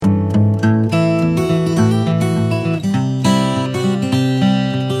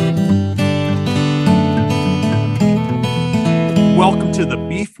to the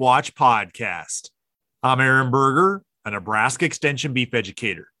Beef Watch podcast. I'm Aaron Berger, a Nebraska Extension beef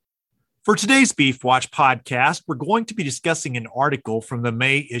educator. For today's Beef Watch podcast, we're going to be discussing an article from the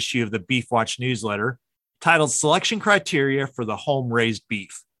May issue of the Beef Watch newsletter titled Selection Criteria for the Home-Raised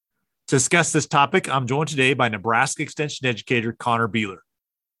Beef. To discuss this topic, I'm joined today by Nebraska Extension educator Connor Beeler.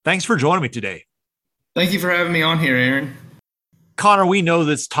 Thanks for joining me today. Thank you for having me on here, Aaron. Connor, we know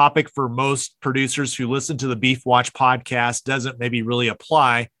this topic for most producers who listen to the Beef Watch podcast doesn't maybe really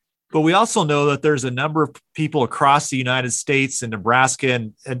apply, but we also know that there's a number of people across the United States and Nebraska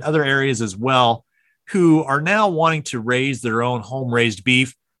and other areas as well who are now wanting to raise their own home-raised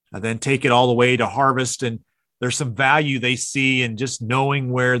beef and then take it all the way to harvest. And there's some value they see in just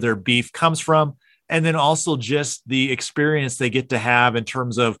knowing where their beef comes from, and then also just the experience they get to have in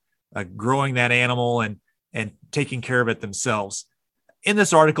terms of growing that animal and taking care of it themselves. In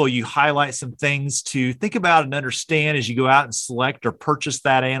this article, you highlight some things to think about and understand as you go out and select or purchase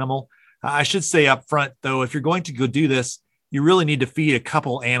that animal. I should say up front, though, if you're going to go do this, you really need to feed a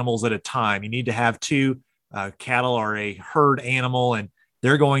couple animals at a time. You need to have two. Cattle are a herd animal, and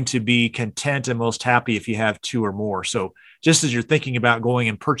they're going to be content and most happy if you have two or more. So just as you're thinking about going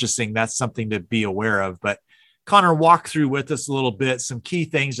and purchasing, that's something to be aware of. But Connor, walk through with us a little bit, some key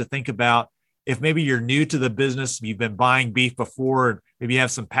things to think about. If maybe you're new to the business, you've been buying beef before, maybe you have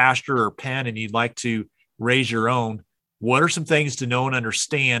some pasture or pen and you'd like to raise your own, what are some things to know and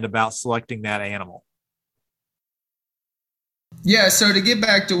understand about selecting that animal? Yeah, so to get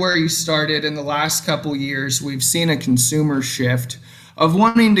back to where you started, in the last couple years, we've seen a consumer shift of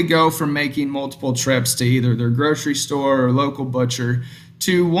wanting to go from making multiple trips to either their grocery store or local butcher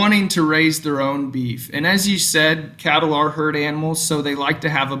to wanting to raise their own beef. And as you said, cattle are herd animals, so they like to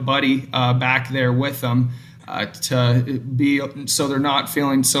have a buddy back there with them so they're not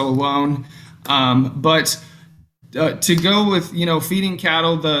feeling so alone. But to go with, feeding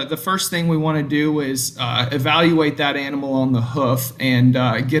cattle, the first thing we want to do is evaluate that animal on the hoof and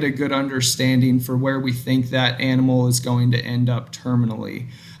get a good understanding for where we think that animal is going to end up terminally.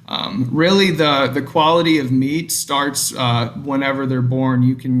 Really, the quality of meat starts whenever they're born.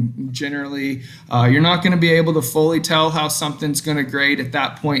 You can generally, you're not going to be able to fully tell how something's going to grade at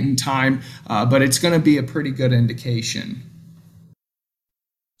that point in time, but it's going to be a pretty good indication.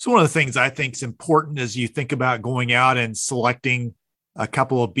 So one of the things I think is important as you think about going out and selecting a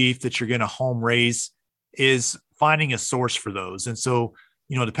couple of beef that you're going to home raise is finding a source for those. And so,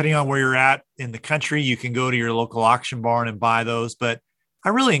 depending on where you're at in the country, you can go to your local auction barn and buy those. But I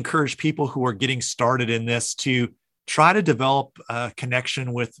really encourage people who are getting started in this to try to develop a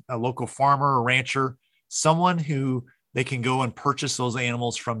connection with a local farmer or rancher, someone who they can go and purchase those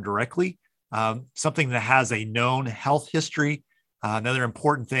animals from directly, something that has a known health history. Another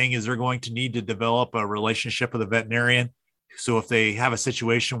important thing is they're going to need to develop a relationship with a veterinarian. So if they have a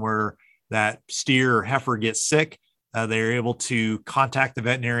situation where that steer or heifer gets sick, they're able to contact the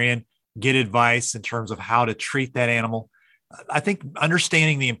veterinarian, get advice in terms of how to treat that animal. I think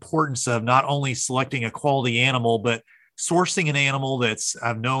understanding the importance of not only selecting a quality animal, but sourcing an animal that's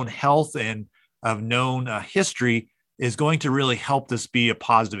of known health and of known history is going to really help this be a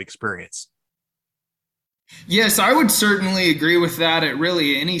positive experience. Yes, I would certainly agree with that at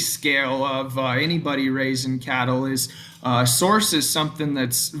really any scale of anybody raising cattle. Source is something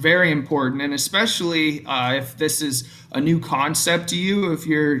that's very important, and especially if this is a new concept to you, if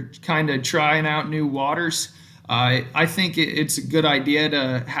you're kind of trying out new waters. I think it's a good idea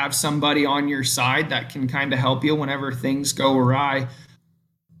to have somebody on your side that can kind of help you whenever things go awry.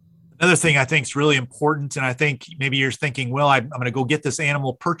 Another thing I think is really important, and I think maybe you're thinking, well, I'm going to go get this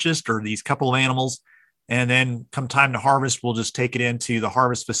animal purchased or these couple of animals, and then come time to harvest, we'll just take it into the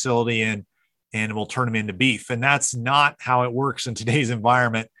harvest facility and we'll turn them into beef. And that's not how it works in today's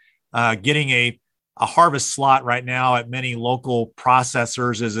environment. Getting a harvest slot right now at many local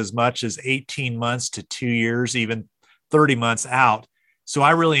processors is as much as 18 months to 2 years, even 30 months out. So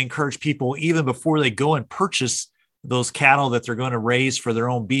I really encourage people, even before they go and purchase those cattle that they're going to raise for their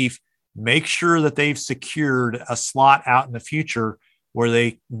own beef, make sure that they've secured a slot out in the future where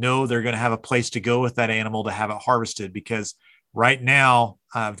they know they're going to have a place to go with that animal to have it harvested. Because right now,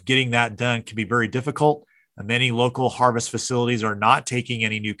 getting that done can be very difficult. Many local harvest facilities are not taking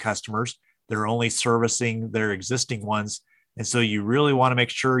any new customers. They're only servicing their existing ones. And so you really want to make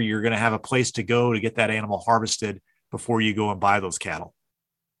sure you're going to have a place to go to get that animal harvested before you go and buy those cattle.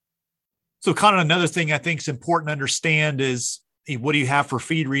 So kind of another thing I think is important to understand is what do you have for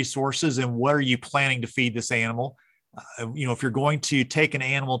feed resources and what are you planning to feed this animal? If you're going to take an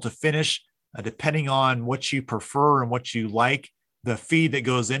animal to finish, depending on what you prefer and what you like, the feed that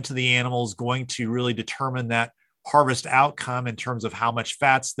goes into the animal is going to really determine that harvest outcome in terms of how much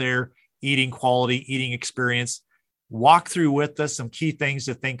fat's there, eating quality, eating experience. Walk through with us some key things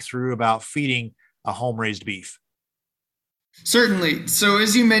to think through about feeding a home-raised beef. Certainly. So,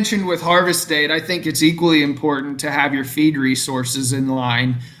 as you mentioned with harvest date, I think it's equally important to have your feed resources in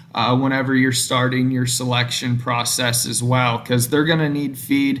line whenever you're starting your selection process as well, because they're going to need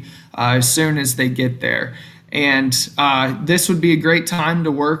feed as soon as they get there. And this would be a great time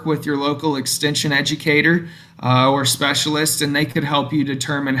to work with your local extension educator or specialist, and they could help you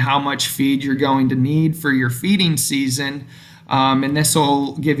determine how much feed you're going to need for your feeding season. And this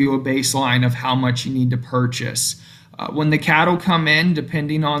will give you a baseline of how much you need to purchase. When the cattle come in,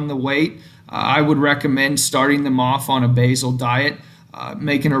 depending on the weight, I would recommend starting them off on a basal diet,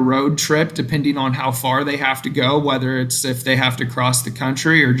 making a road trip depending on how far they have to go, whether it's if they have to cross the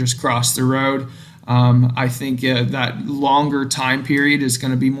country or just cross the road. I think that longer time period is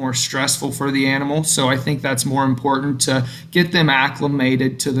going to be more stressful for the animal. So I think that's more important to get them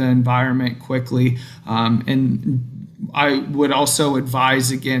acclimated to the environment quickly. And I would also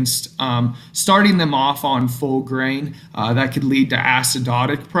advise against starting them off on full grain. That could lead to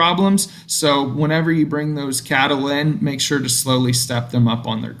acidotic problems. So whenever you bring those cattle in, make sure to slowly step them up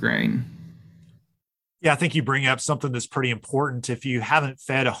on their grain. Yeah, I think you bring up something that's pretty important. If you haven't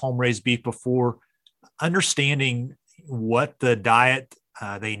fed a home-raised beef before, understanding what the diet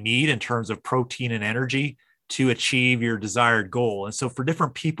they need in terms of protein and energy to achieve your desired goal. And so for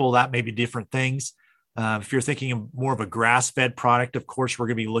different people, that may be different things. If you're thinking of more of a grass-fed product, of course, we're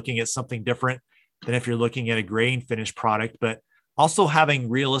going to be looking at something different than if you're looking at a grain-finished product, but also having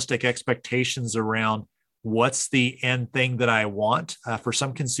realistic expectations around what's the end thing that I want. For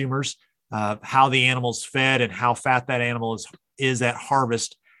some consumers, how the animal's fed and how fat that animal is at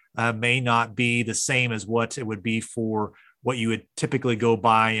harvest may not be the same as what it would be for what you would typically go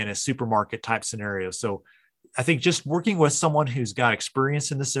buy in a supermarket type scenario. So I think just working with someone who's got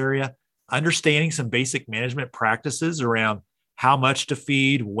experience in this area, understanding some basic management practices around how much to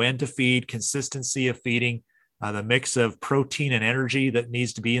feed, when to feed, consistency of feeding, the mix of protein and energy that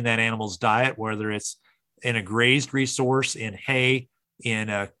needs to be in that animal's diet, whether it's in a grazed resource, in hay, in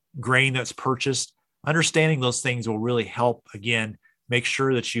a grain that's purchased. Understanding those things will really help, again, make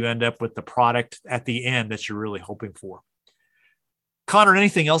sure that you end up with the product at the end that you're really hoping for. Connor,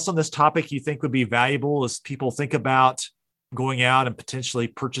 anything else on this topic you think would be valuable as people think about going out and potentially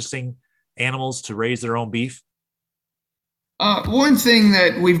purchasing animals to raise their own beef? One thing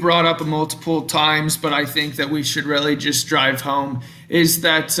that we've brought up multiple times, but I think that we should really just drive home, is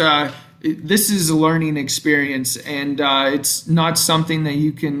that this is a learning experience, and it's not something that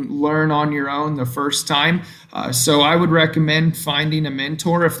you can learn on your own the first time. So I would recommend finding a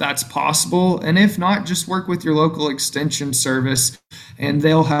mentor if that's possible. And if not, just work with your local extension service, and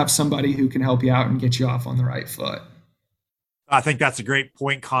they'll have somebody who can help you out and get you off on the right foot. I think that's a great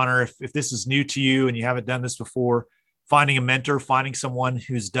point, Connor. If this is new to you and you haven't done this before, finding a mentor, finding someone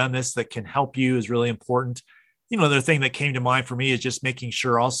who's done this that can help you is really important. You know, the thing that came to mind for me is just making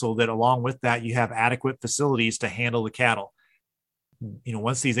sure also that along with that, you have adequate facilities to handle the cattle. You know,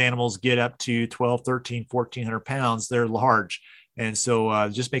 once these animals get up to 12, 13, 1,400 pounds, they're large. And so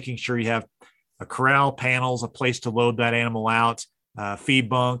just making sure you have a corral, panels, a place to load that animal out, feed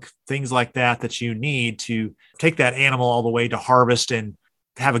bunk, things like that you need to take that animal all the way to harvest and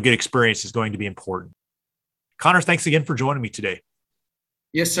have a good experience is going to be important. Connor, thanks again for joining me today.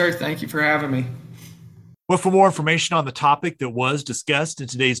 Yes, sir. Thank you for having me. Well, for more information on the topic that was discussed in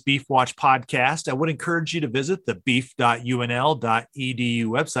today's Beef Watch podcast, I would encourage you to visit the beef.unl.edu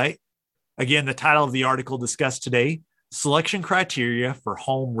website. Again, the title of the article discussed today, Selection Criteria for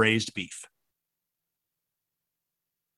Home-Raised Beef.